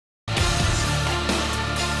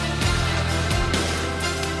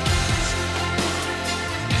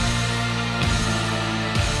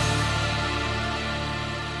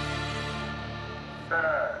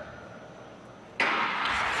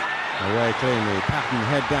cleanly. Patton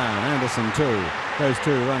head down, Anderson too. Those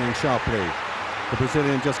two running sharply. The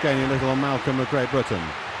Brazilian just gaining a little on Malcolm of Great Britain.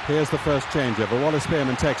 Here's the first changeover. Wallace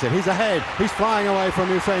Spearman takes it. He's ahead. He's flying away from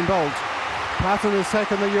Usain Bolt. Patton has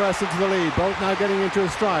taken the US into the lead. Bolt now getting into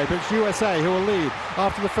his stride. But it's USA who will lead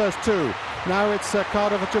after the first two. Now it's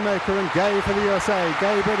Carter for Jamaica and Gay for the USA.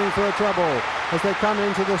 Gay bidding for a treble as they come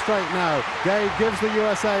into the straight now. Gay gives the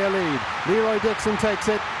USA a lead. Leroy Dixon takes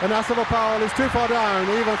it, and Osaka Powell is too far down,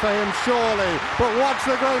 even for him, surely. But watch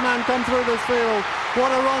the grey man come through this field. What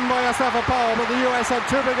a run by Osaka Powell, but the US had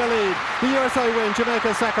too big a lead. The USA win,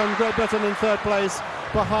 Jamaica second, Great Britain in third place.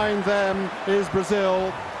 Behind them is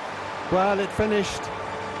Brazil. Well, it finished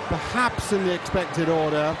perhaps in the expected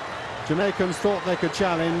order. Jamaicans thought they could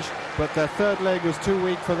challenge, but their third leg was too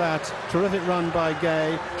weak for that. Terrific run by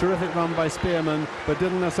Gay, terrific run by Spearman, but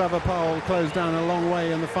didn't Osaka Powell close down a long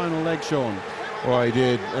way in the final leg, Sean? Well, he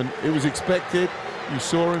did, and it was expected. You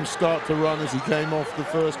saw him start to run as he came off the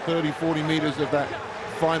first 30, 40 meters of that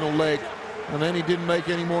final leg, and then he didn't make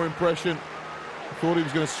any more impression. I thought he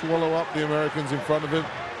was going to swallow up the Americans in front of him.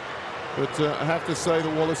 But I have to say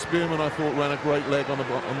that Wallace Spearman, I thought, ran a great leg on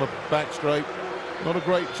the back straight. Not a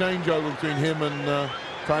great changeover between him and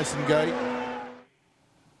Tyson Gay.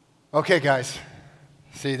 Okay, guys.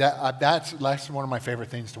 See, that's one of my favorite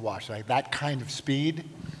things to watch. Like that kind of speed,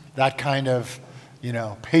 that kind of,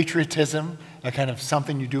 patriotism, that kind of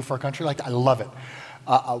something you do for a country. Like, I love it.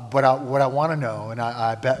 But what I want to know, and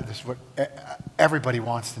I bet this is what everybody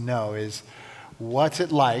wants to know, is what's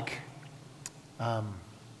it like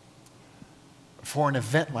for an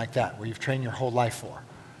event like that, where you've trained your whole life for?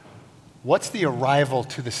 What's the arrival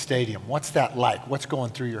to the stadium? What's that like? What's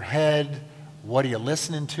going through your head? What are you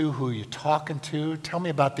listening to? Who are you talking to? Tell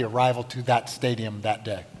me about the arrival to that stadium that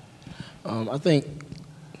day. I think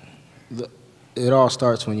it all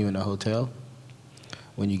starts when you're in the hotel,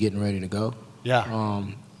 when you're getting ready to go. Yeah.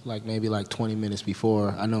 Maybe 20 minutes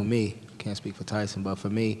before. I know me, can't speak for Tyson, but for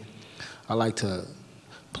me, I like to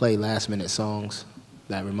play last-minute songs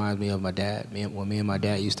that remind me of my dad. When me and my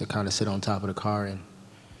dad used to kind of sit on top of the car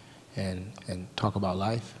and talk about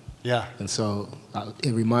life. Yeah. And so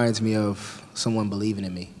it reminds me of someone believing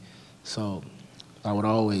in me. So I would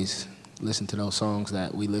always listen to those songs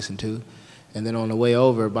that we listened to. And then on the way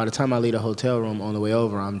over, by the time I leave the hotel room, on the way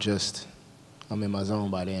over, I'm in my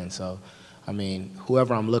zone by then. So, I mean,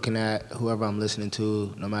 whoever I'm looking at, whoever I'm listening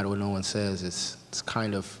to, no matter what no one says, it's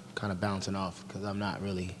kind of bouncing off, because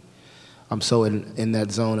I'm so in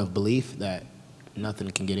that zone of belief that nothing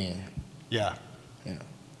can get in. Yeah. Yeah.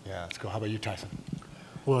 Yeah, let's go. How about you, Tyson?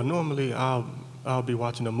 Well, normally I'll be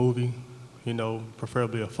watching a movie,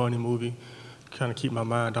 preferably a funny movie, kind of keep my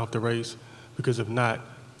mind off the race, because if not,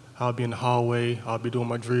 I'll be in the hallway, I'll be doing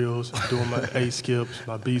my drills, doing my A skips,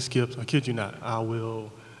 my B skips. I kid you not, I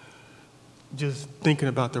will just thinking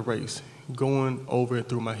about the race, going over it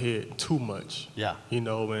through my head too much. Yeah.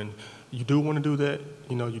 And you do want to do that.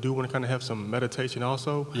 You do want to kind of have some meditation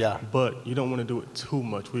also. Yeah. But you don't want to do it too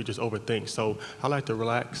much where you just overthink. So I like to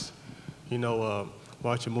relax,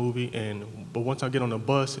 watch a movie. But once I get on the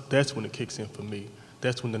bus, that's when it kicks in for me.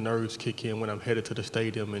 That's when the nerves kick in, when I'm headed to the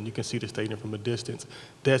stadium and you can see the stadium from a distance.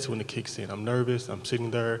 That's when it kicks in. I'm nervous. I'm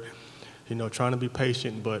sitting there, trying to be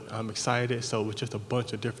patient, but I'm excited. So it's just a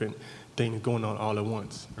bunch of different things going on all at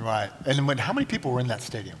once. Right. And how many people were in that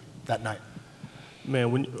stadium that night?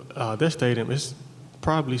 Man, that stadium, it's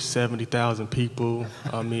probably 70,000 people.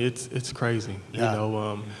 I mean, it's crazy,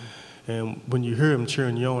 Yeah. And when you hear them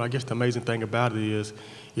cheering you on, I guess the amazing thing about it is,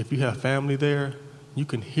 if you have family there, you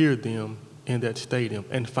can hear them in that stadium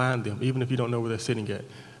and find them, even if you don't know where they're sitting at.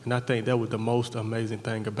 And I think that was the most amazing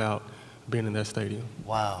thing about being in that stadium.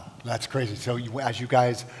 Wow, that's crazy. So as you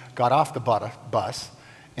guys got off the bus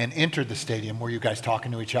and entered the stadium, were you guys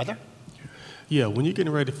talking to each other? Yeah, when you're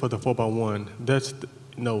getting ready for the 4x1, that's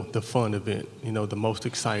the fun event, the most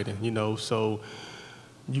exciting, so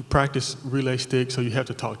you practice relay stick, so you have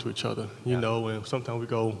to talk to each other, and sometimes we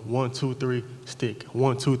go 1, 2, 3, stick,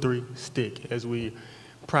 1, 2, 3, stick as we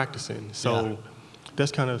practicing. So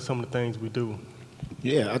that's kind of some of the things we do.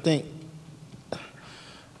 Yeah, I think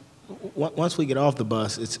once we get off the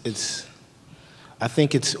bus, I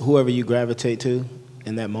think it's whoever you gravitate to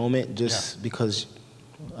in that moment, just because,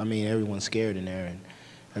 everyone's scared in there and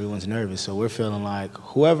everyone's nervous. So we're feeling like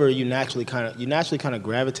whoever you naturally kind of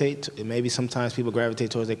gravitate to, maybe sometimes people gravitate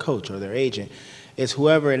towards their coach or their agent. It's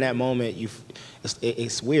whoever in that moment,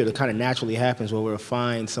 it's weird. It kind of naturally happens where we'll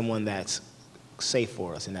find someone that's safe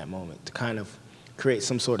for us in that moment, to kind of create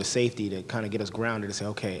some sort of safety to kind of get us grounded and say,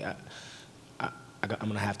 okay, I'm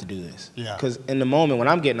going to have to do this. Yeah. Because in the moment when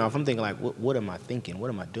I'm getting off, I'm thinking like, what am I thinking? What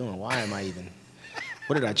am I doing? Why am I even,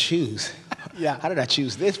 what did I choose? Yeah. How did I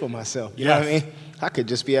choose this for myself? You know what I mean? I could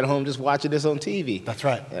just be at home just watching this on TV. That's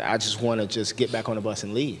right. I just want to just get back on the bus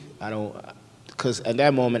and leave. I don't, because at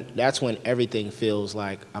that moment, that's when everything feels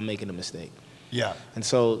like I'm making a mistake. Yeah. And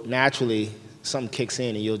so naturally, something kicks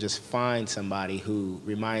in and you'll just find somebody who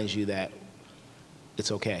reminds you that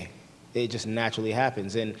it's okay. It just naturally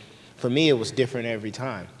happens. And for me, it was different every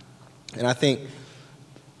time. And I think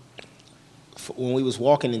when we was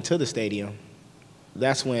walking into the stadium,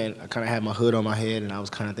 that's when I kind of had my hood on my head and I was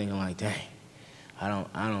kind of thinking like, dang, I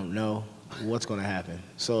don't know what's going to happen.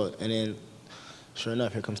 So, and then sure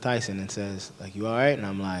enough, here comes Tyson and says, like, you all right? And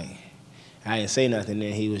I'm like, I didn't say nothing. And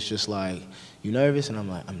then he was just like, you nervous? And I'm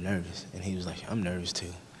like, I'm nervous. And he was like, I'm nervous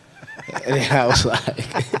too. And then I was like,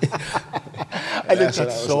 I think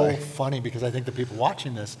that's so funny because I think the people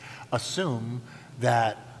watching this assume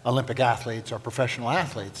that Olympic athletes or professional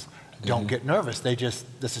athletes don't get nervous. They just,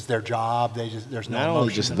 this is their job. They just, there's no not emotion.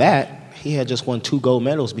 only just that, he had just won 2 gold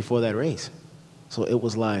medals before that race. So it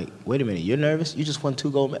was like, wait a minute, you're nervous? You just won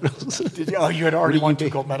 2 gold medals. Did you, oh, you had already won 2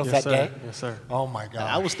 gold medals Yes, that sir. day? Yes, sir. Oh my God. And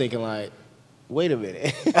I was thinking like, wait a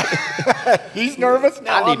minute. He's nervous?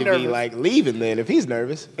 Now I need I'm to be nervous. like leaving then if he's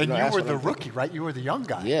nervous. And know, you that's were what the I'm thinking. rookie, right? You were the young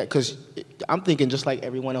guy. Yeah, because I'm thinking just like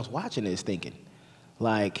everyone else watching is thinking.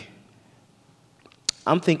 Like,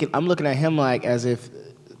 I'm looking at him like as if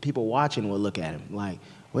people watching would look at him like,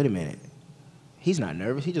 wait a minute, he's not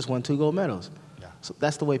nervous. He just won 2 gold medals. Yeah. So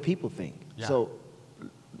that's the way people think. Yeah. So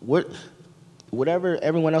whatever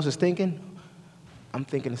everyone else is thinking, I'm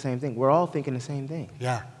thinking the same thing. We're all thinking the same thing.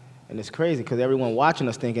 Yeah. And it's crazy because everyone watching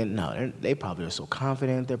us thinking, no, they probably are so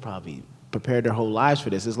confident. They're probably prepared their whole lives for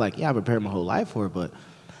this. It's like, yeah, I prepared my whole life for it, but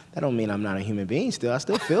that don't mean I'm not a human being still. I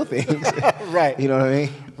still feel things. Right. You know what I mean?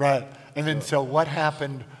 Right. And then so what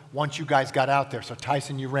happened once you guys got out there? So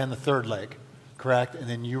Tyson, you ran the 3rd leg, correct? And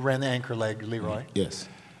then you ran the anchor leg, Leroy. Yes.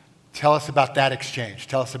 Tell us about that exchange.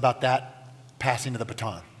 Tell us about that passing of the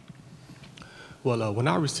baton. Well, when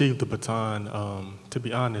I received the baton, to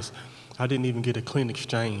be honest, I didn't even get a clean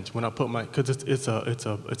exchange when I put my, because it's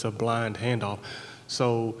a blind handoff.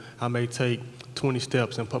 So I may take 20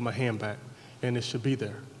 steps and put my hand back, and it should be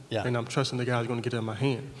there. Yeah. And I'm trusting the guy's going to get it in my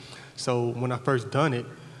hand. So when I first done it,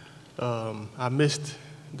 I missed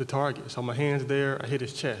the target. So my hand's there, I hit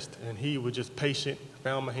his chest, and he was just patient,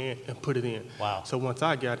 found my hand, and put it in. Wow. So once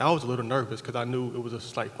I got it, I was a little nervous because I knew it was a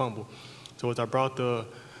slight fumble. So as I brought the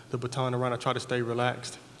baton around, I tried to stay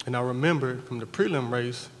relaxed. And I remember from the prelim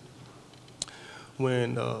race,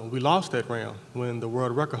 when we lost that round, when the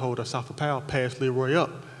world record holder, Osaka passed Leroy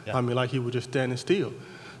up. Yeah. I mean, like he was just standing still.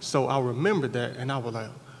 So I remembered that, and I was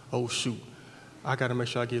like, oh, shoot. I got to make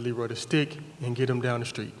sure I get Leroy the stick and get him down the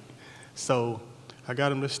street. So I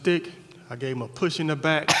got him the stick. I gave him a push in the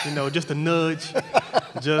back, just a nudge,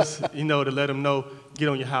 just, to let him know, get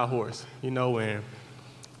on your high horse, and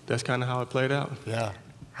that's kind of how it played out. Yeah.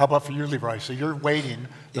 How about for you, Leroy? So you're waiting.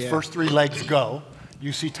 The Yeah. first 3 legs go.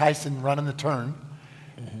 You see Tyson running the turn.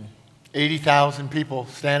 80,000 people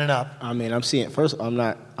standing up. I mean, I'm seeing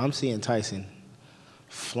Tyson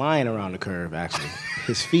flying around the curve, actually.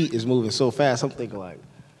 His feet is moving so fast, I'm thinking like,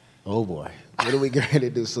 oh boy, what are we going to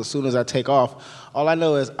do? So as soon as I take off, all I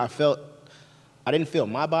know is I didn't feel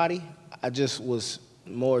my body. I just was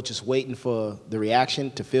more just waiting for the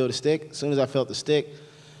reaction to feel the stick. As soon as I felt the stick,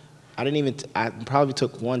 I probably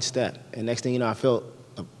took 1 step. And next thing you know, I felt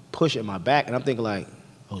a push in my back, and I'm thinking like,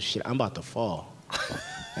 oh shit, I'm about to fall.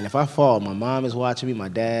 And if I fall, my mom is watching me, my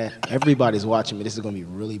dad, everybody's watching me. This is going to be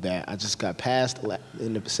really bad. I just got passed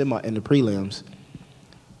in the prelims.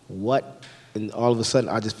 And all of a sudden,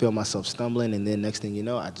 I just feel myself stumbling, and then next thing you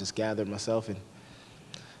know, I just gathered myself, and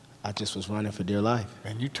I just was running for dear life.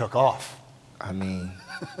 And you took off. I mean,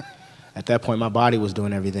 at that point, my body was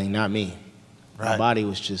doing everything, not me. Right. My body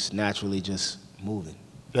was just naturally just moving.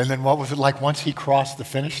 And then what was it like once he crossed the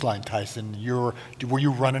finish line, Tyson? Were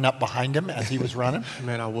you running up behind him as he was running?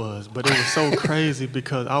 Man, I was. But it was so crazy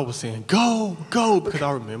because I was saying, go, go, because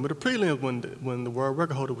I remember the prelims when the world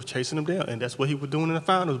record holder was chasing him down, and that's what he was doing in the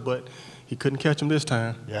finals, but he couldn't catch him this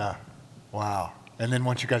time. Yeah. Wow. And then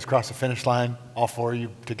once you guys crossed the finish line, all 4 of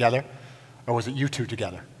you together? Or was it you 2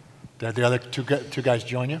 together? Did the other two guys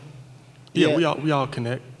join you? Yeah, Yeah. we all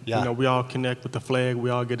connect. Yeah. We all connect with the flag. We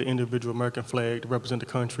all get the individual American flag to represent the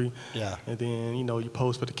country. Yeah. And then, you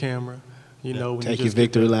pose for the camera. When Take you your just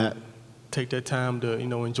victory lap. take that time to,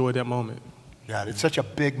 enjoy that moment. Yeah, it's such a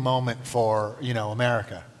big moment for,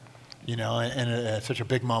 America, and it's such a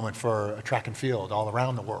big moment for track and field all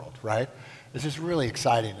around the world, right? It's just really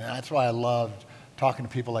exciting. And that's why I loved talking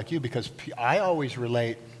to people like you, because I always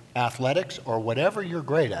relate athletics or whatever you're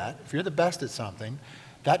great at, if you're the best at something,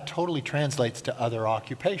 that totally translates to other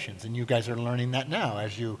occupations. And you guys are learning that now.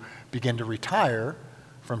 As you begin to retire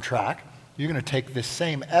from track, you're going to take this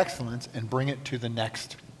same excellence and bring it to the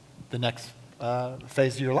next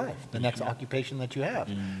phase of your life, the next occupation that you have.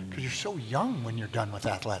 Because you're so young when you're done with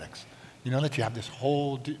athletics. You know that you have this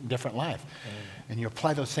whole different life. And you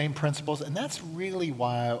apply those same principles. And that's really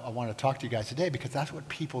why I want to talk to you guys today, because that's what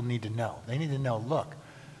people need to know. They need to know, look,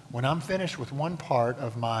 when I'm finished with one part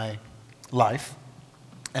of my life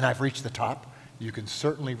and I've reached the top, you can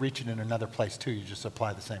certainly reach it in another place too. You just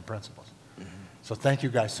apply the same principles. So thank you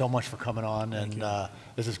guys so much for coming on. And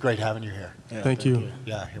this is great having you here. Thank you.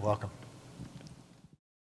 Yeah, you're welcome.